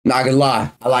Not gonna lie,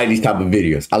 I like these type of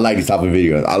videos. I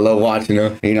love watching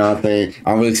them. You know what I'm saying?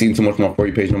 I don't really see too much on my For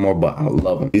You page no more, but I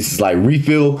love them. This is like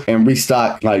refill and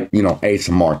restock, like, you know,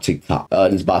 ASMR TikTok.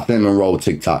 This is by Cinnamon Roll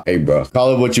TikTok. Hey, bro,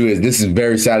 call it what you is. This is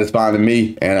very satisfying to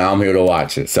me, and I'm here to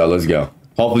watch it. So let's go.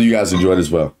 Hopefully you guys enjoyed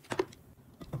as well.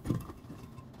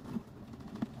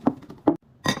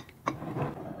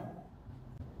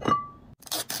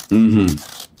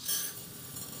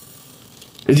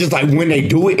 It's just like when they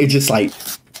do it, it's just like,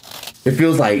 it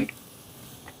feels like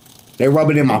they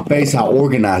rub it in my face how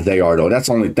organized they are, though. That's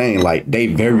the only thing. Like, they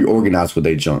very organized with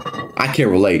their junk. I can't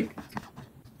relate.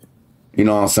 You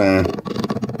know what I'm saying?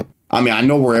 I mean, I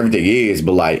know where everything is,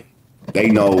 but like, they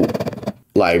know,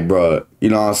 like, bruh, you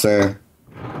know what I'm saying?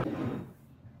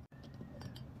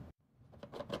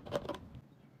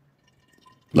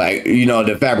 Like, you know,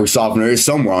 the fabric softener is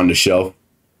somewhere on the shelf.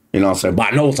 You know what I'm saying?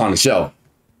 But I know it's on the shelf.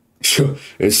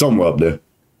 It's somewhere up there.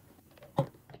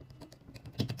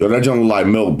 Yo, that junk look like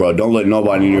milk, bro. Don't let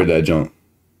nobody near that junk.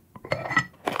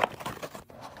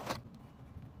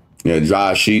 Yeah,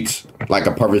 dry sheets. Like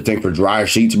a perfect thing for dry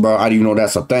sheets, bro. I didn't even know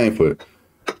that's a thing for it.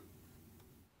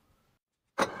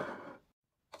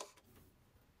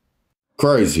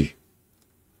 Crazy.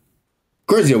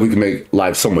 Crazy how we can make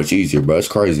life so much easier, bro. It's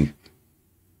crazy.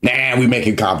 Nah, we make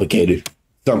it complicated.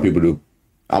 Some people do.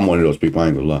 I'm one of those people, I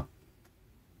ain't gonna lie.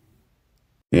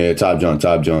 Yeah, top junk,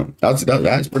 top junk. That's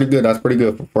pretty good. That's pretty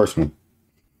good for the first one.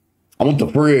 I want the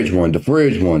fridge one. The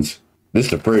fridge ones. This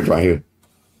is the fridge right here.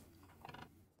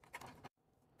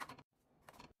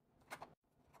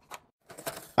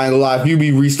 I ain't gonna lie, if you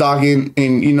be restocking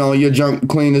and, you know, your junk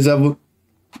clean as ever,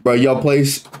 bro, your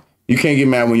place, you can't get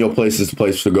mad when your place is the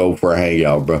place to go for a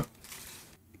hangout, bro.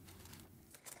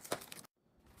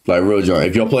 Like, real junk.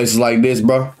 If your place is like this,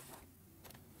 bro,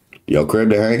 your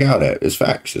crib to hang out at. It's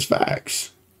facts. It's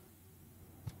facts.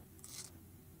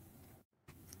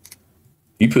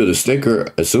 You peel the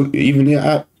sticker as soon, even the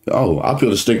app. Oh, I peel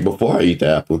the sticker before I eat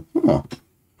the apple. Huh.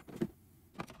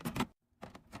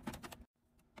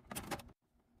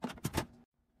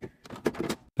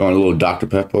 Throwing a little Dr.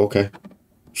 Pepper, okay.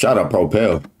 Shout out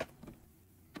Propel.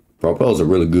 Propels are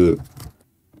really good.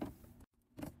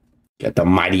 Got the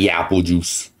mighty apple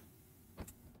juice.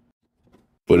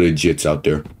 For the jits out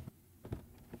there.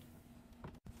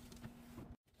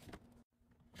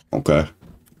 Okay.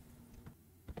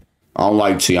 I don't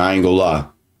like tea. I ain't gonna lie.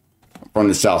 I'm from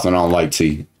the South and I don't like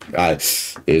tea.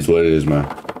 It is what it is, man.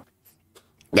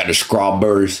 Got the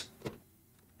strawberries.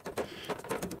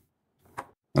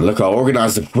 And look how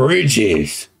organized the fridge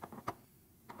is.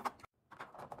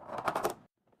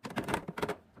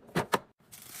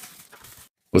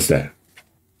 What's that?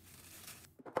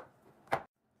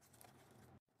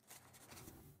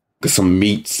 Got some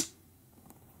meats.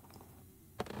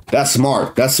 That's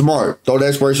smart. That's smart. Throw the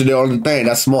expiration date on the thing.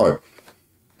 That's smart.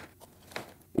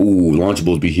 Ooh,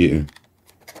 Lunchables be hitting.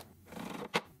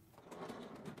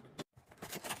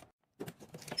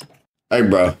 Hey,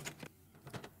 bro.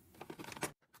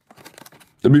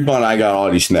 To be fun, I got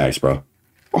all these snacks, bro.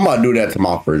 I'm about to do that to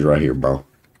my fridge right here, bro.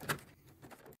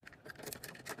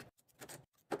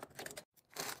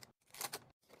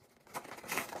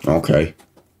 Okay.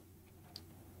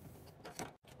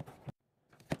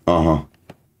 Uh-huh.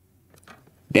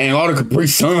 Dang, all the Capri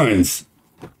Suns.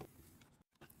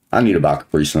 I need about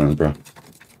Capri Suns, bro.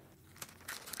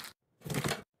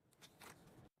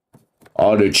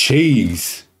 All the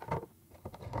cheese.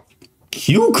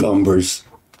 Cucumbers.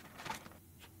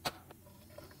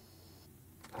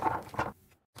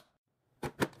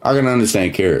 I can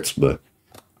understand carrots, but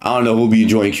I don't know who'll be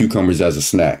enjoying cucumbers as a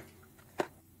snack.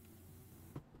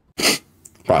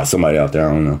 Probably somebody out there,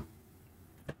 I don't know.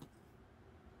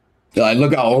 Like,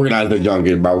 look how organized the junk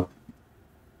is, bro.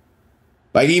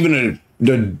 Like, even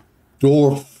the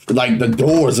door, like, the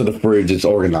doors of the fridge is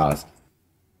organized.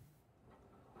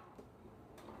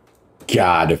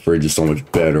 God, the fridge is so much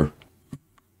better.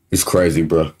 It's crazy,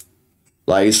 bro.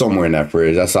 Like, it's somewhere in that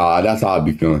fridge. That's how I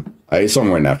be feeling. Like, it's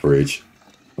somewhere in that fridge.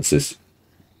 What's this?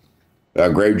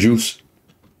 Grape juice?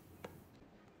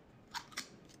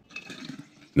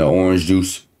 No, orange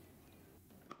juice.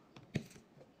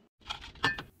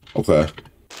 Okay.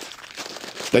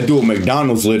 They do a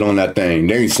McDonald's lid on that thing.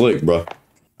 They ain't slick, bro.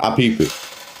 I peep it.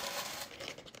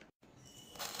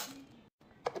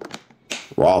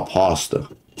 Raw pasta.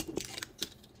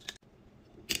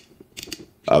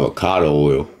 Avocado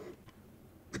oil.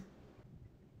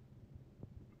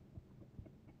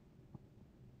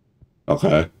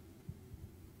 Okay.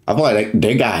 I feel like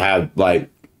they gotta have, like,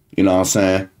 you know what I'm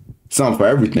saying? Something for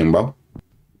everything, bro.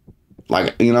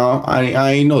 Like, you know,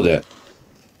 I ain't know that.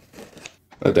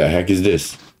 What the heck is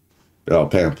this?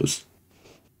 Pampers.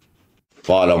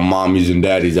 For all the mommies and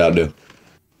daddies out there.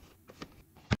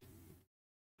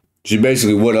 She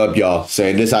basically, what up, y'all?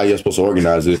 Saying this how you're supposed to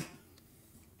organize it.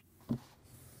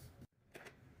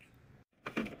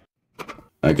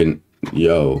 I can,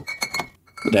 yo.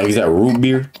 What the heck is that, root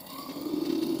beer?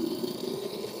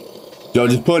 Yo,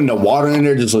 just putting the water in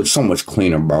there just looks so much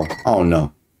cleaner, bro. I don't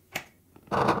know.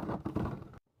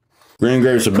 Green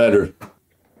grapes are better.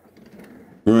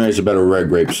 Green grapes are better than red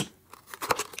grapes.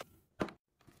 I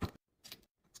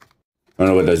don't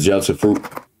know what that's, Jelson fruit.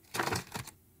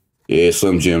 Yeah,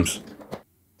 Slim Jims.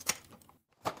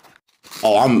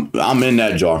 Oh, I'm in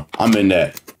that jar. I'm in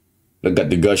that. Look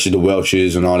at the Gushes, the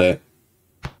Welch's, and all that.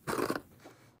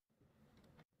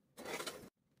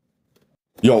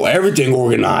 Yo, everything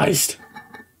organized.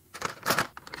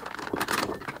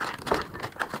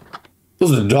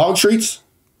 Those are the dog treats?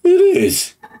 It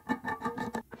is.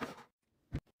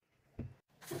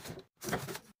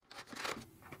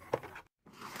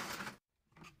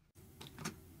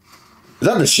 Is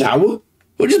that the shower?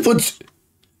 What just puts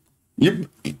you?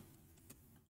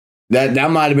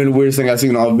 That might have been the weirdest thing I've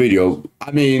seen on video.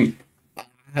 I mean,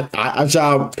 I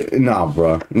shower. Nah,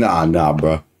 bro. Nah,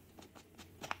 bro.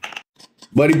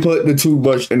 But he put the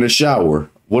toothbrush in the shower.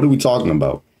 What are we talking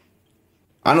about?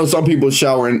 I know some people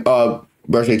shower and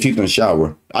brush their teeth in the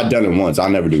shower. I done it once. I'll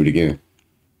never do it again.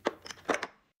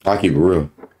 I'll keep it real.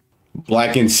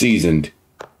 Black and seasoned.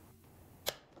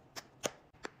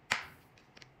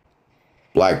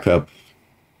 Black pepper.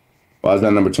 Why is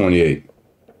that number 28?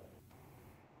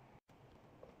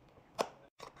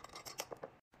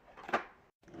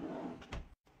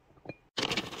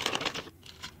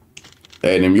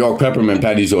 Hey, them York peppermint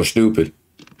patties are stupid.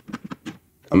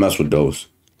 I mess with those.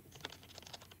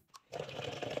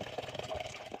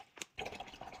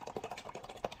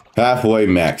 Halfway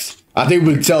max. I think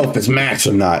we can tell if it's max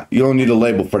or not. You don't need a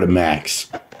label for the max.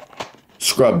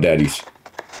 Scrub daddies.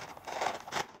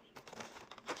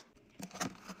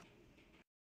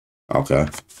 Okay.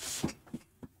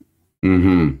 All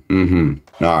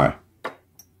right.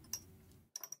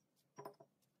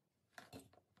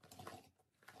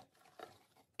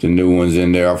 The new ones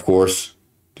in there, of course.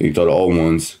 Then you throw the old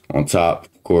ones on top.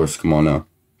 Of course, come on now.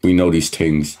 We know these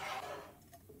things.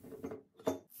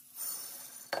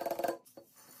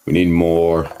 We need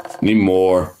more. Need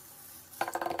more.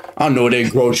 I know their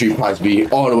grocery price be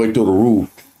all the way through the roof.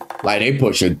 Like they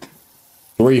pushing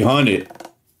 300.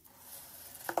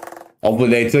 Hopefully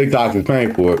they TikTok is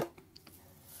paying for it.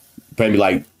 Pay me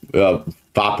like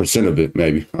 5% of it,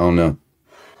 maybe. I don't know.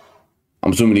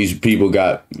 I'm assuming these people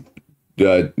got,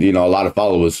 a lot of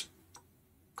followers.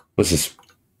 What's this?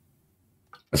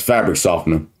 That's fabric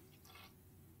softener.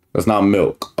 That's not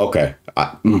milk. Okay.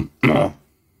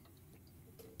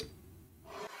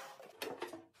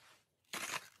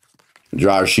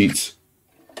 Dryer sheets.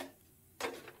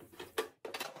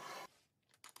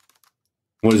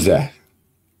 What is that?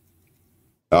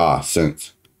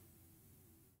 Scents.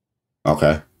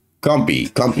 Okay.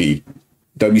 Comfy.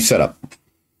 W setup.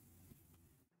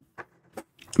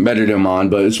 Better than mine,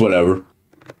 but it's whatever.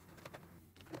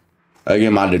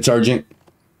 Again, my detergent.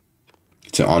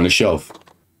 It's on the shelf.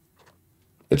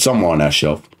 It's somewhere on that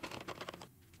shelf.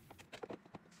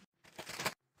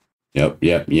 Yep.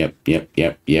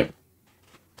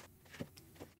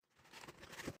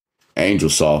 Angel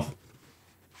Soft.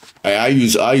 Hey, I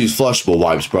use flushable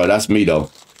wipes, bro. That's me though.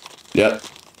 Yep.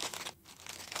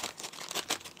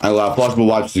 I got flushable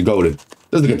wipes to go to.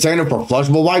 There's a container for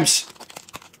flushable wipes.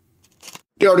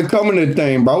 They already come in the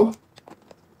thing, bro.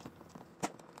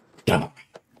 Damn.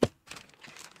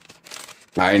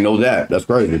 I didn't know that. That's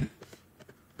crazy.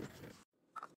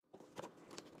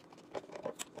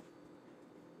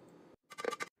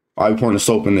 Why are you pouring the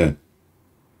soap in there?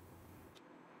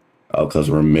 Oh, because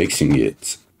we're mixing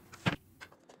it.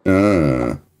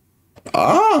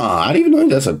 I didn't even know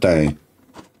that's a thing.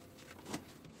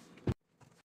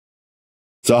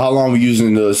 So how long are we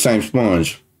using the same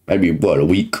sponge? Maybe, what, a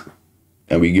week?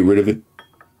 And we get rid of it?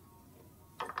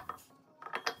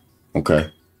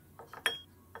 Okay.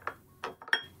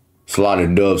 It's a lot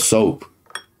of Dove soap.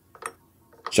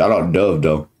 Shout out Dove,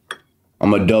 though.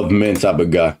 I'm a Dove men type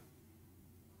of guy.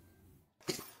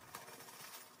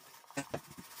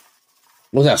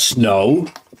 What's that, snow?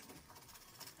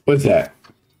 What's that?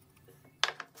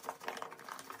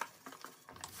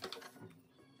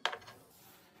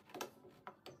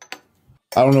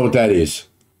 I don't know what that is.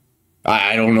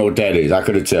 I don't know what that is. I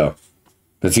couldn't tell.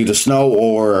 It's either snow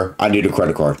or I need a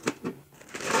credit card.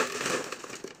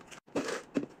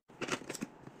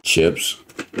 Chips.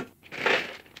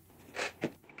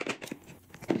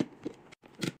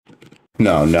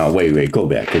 No, no, wait, go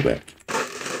back.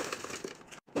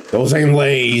 Those ain't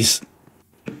Lay's.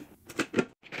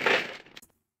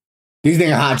 These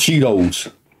ain't hot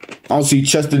Cheetos. I don't see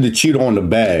Chester the Cheeto on the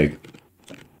bag.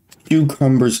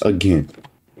 Cucumbers again.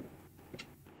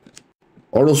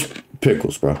 All those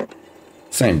pickles, bro.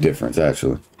 Same difference,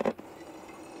 actually.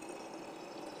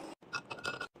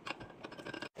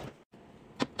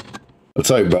 I'll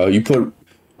tell you, bro. You put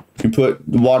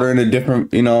the water in a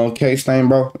different, case thing,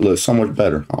 bro. It looks so much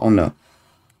better. I don't know.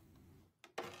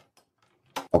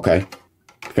 Okay.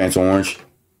 Fanta orange.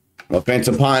 I'm a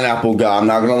Fanta pineapple guy. I'm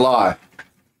not gonna lie.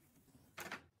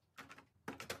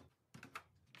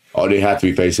 Oh, they have to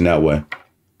be facing that way.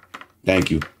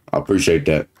 Thank you. I appreciate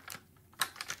that.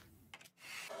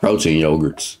 Protein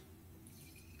yogurts.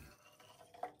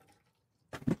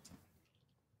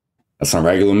 That's some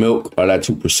regular milk or that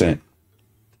 2%.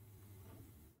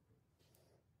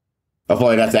 I feel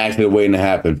like that's actually waiting to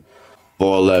happen.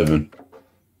 411.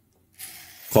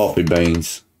 Coffee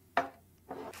beans. I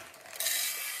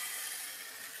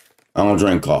don't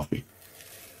drink coffee.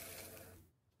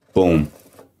 Boom.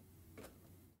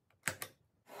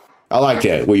 I like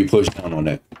that, where you push down on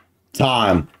that.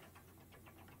 Time.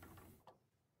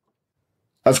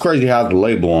 That's crazy how the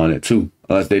label on it, too.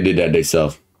 Unless they did that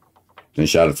themselves. Then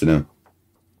shout out to them.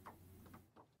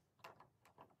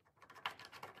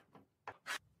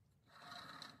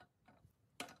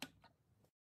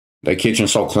 That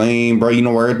kitchen's so clean, bro. You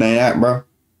know where everything at, bro?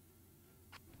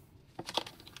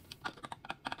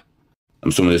 I'm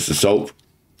assuming this is soap.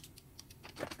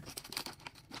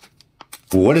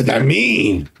 What does that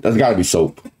mean? That's gotta be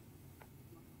soap.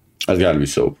 That's gotta be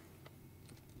soap.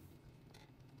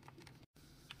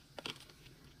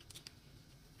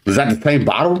 Is that the same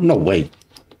bottle? No way.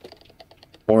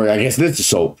 Or I guess this is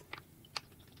soap.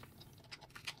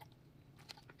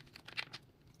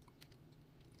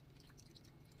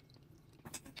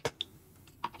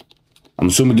 I'm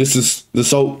assuming this is the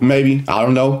soap, maybe. I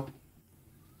don't know.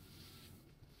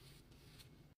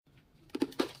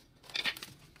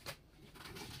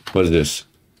 What is this?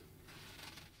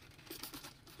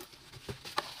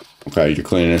 Okay, you're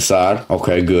cleaning inside.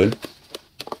 Okay, good.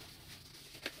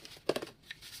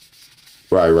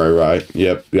 Right.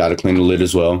 Yep, you gotta clean the lid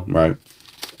as well, right?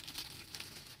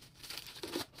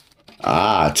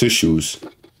 Ah, tissues.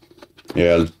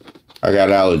 Yeah, I got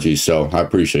allergies, so I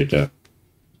appreciate that.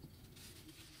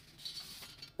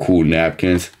 Cool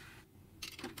napkins.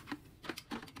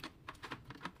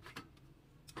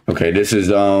 Okay, this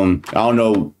is, I don't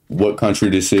know what country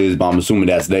this is, but I'm assuming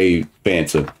that's they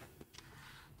Fanta.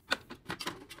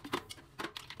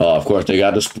 Of course, they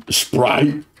got the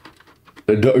Sprite.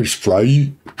 The dirty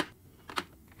Sprite.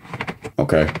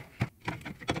 Okay.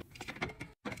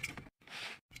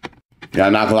 Yeah,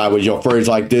 I'm not gonna lie, with your fridge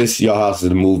like this, your house is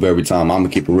to move every time. I'm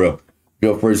gonna keep it real.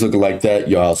 Your fridge looking like that,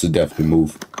 your house is definitely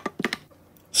move.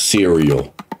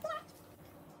 Cereal.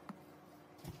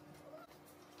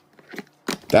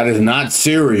 That is not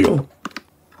cereal.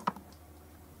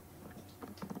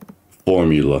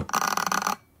 Formula.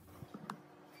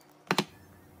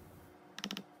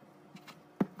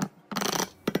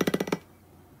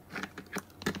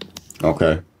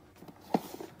 Okay.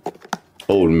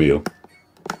 Oatmeal.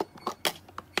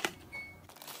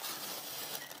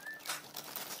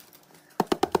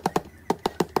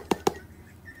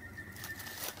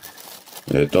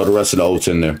 Yeah, throw the rest of the oats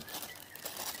in there.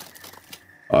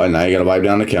 All right, now you gotta wipe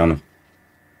down the counter.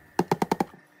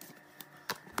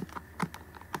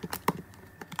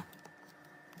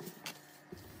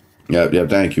 Yep,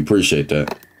 thank you. Appreciate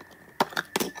that.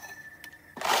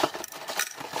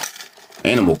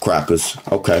 Animal crackers.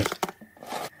 Okay.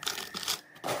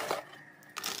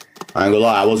 I ain't gonna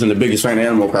lie, I wasn't the biggest fan of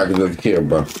animal crackers as a kid,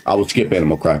 bro. I would skip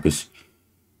animal crackers.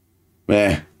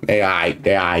 Man, they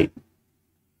aight.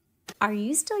 Are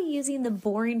you still using the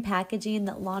boring packaging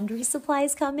that laundry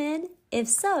supplies come in? If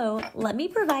so, let me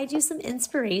provide you some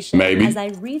inspiration Maybe. as I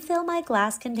refill my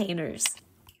glass containers.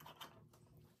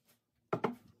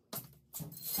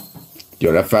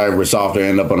 Yo, that fabric softener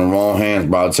end up on the wrong hands,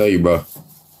 bro. I'll tell you, bro.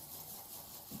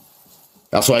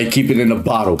 That's why you keep it in the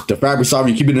bottle. The fabric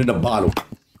softener, you keep it in the bottle.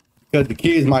 Because the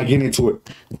kids might get into it.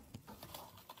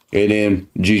 And then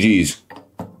GG's.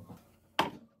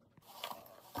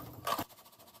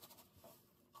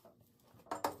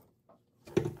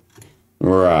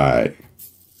 Right.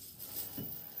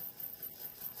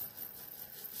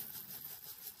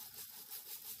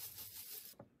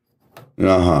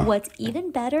 What's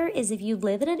even better is if you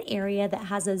live in an area that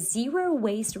has a zero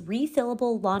waste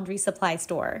refillable laundry supply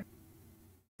store.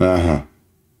 Nah,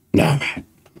 man.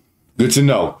 Good to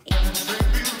know.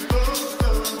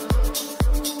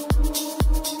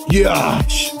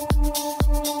 Gosh.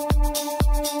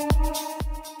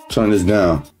 Turn this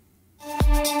down.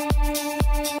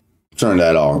 Turn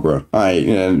that off, bro. All right,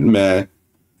 yeah, man.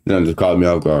 Then just caught me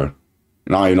off guard.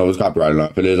 And I don't even know if it's copyrighted or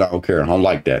not. If it is, I don't care. I don't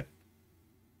like that.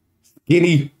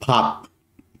 Skinny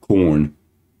popcorn.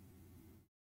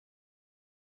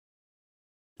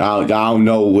 I don't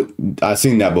know what I've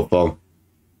seen that before.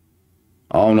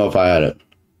 I don't know if I had it.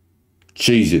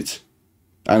 Cheez-Its.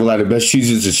 I ain't gonna lie, the best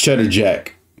Cheez-Its is cheddar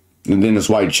jack. And then it's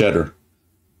white cheddar.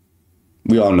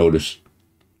 We all know this.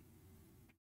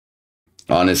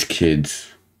 Honest Kids.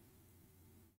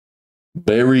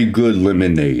 Very good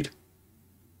lemonade.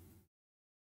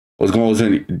 What's going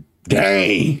on in?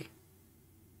 Dang.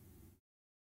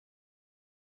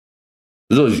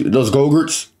 Those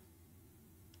Go-Gurts?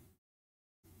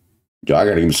 Yo, I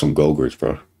gotta give me some Go-Gurts,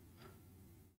 bro.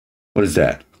 What is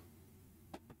that?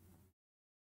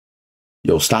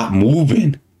 Yo, stop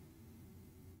moving.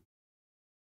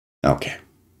 Okay.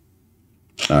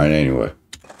 All right, anyway.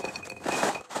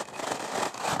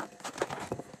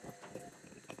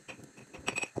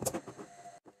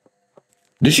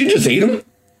 Did she just eat them?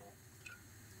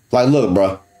 Like, look,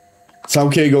 bro.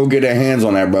 Some kid go get their hands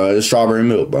on that, bro. It's strawberry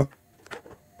milk, bro.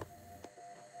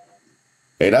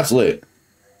 Hey, that's lit.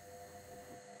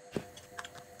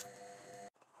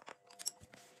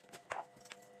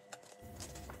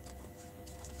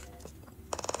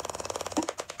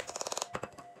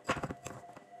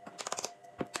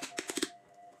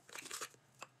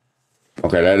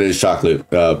 Okay, that is chocolate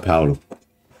powder.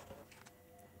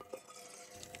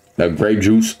 That grape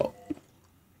juice.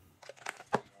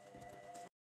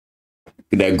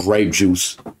 That grape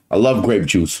juice. I love grape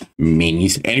juice.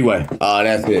 Minis. Anyway,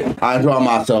 that's it. I enjoy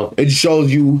myself. It shows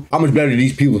you how much better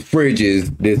these people's fridge is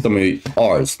than some of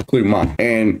ours, including mine.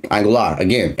 And I ain't gonna lie,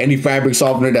 again, any fabric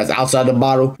softener that's outside the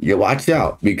bottle, you watch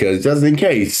out. Because just in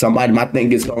case somebody might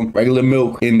think it's some regular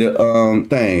milk in the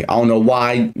thing. I don't know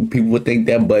why people would think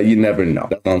that, but you never know.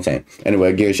 That's what I'm saying.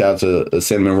 Anyway, again, shout out to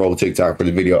Cinnamon Roll TikTok for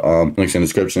the video. Links in the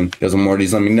description. There's some more of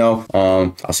these, let me know.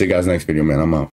 I'll see you guys next video, man. I'm out.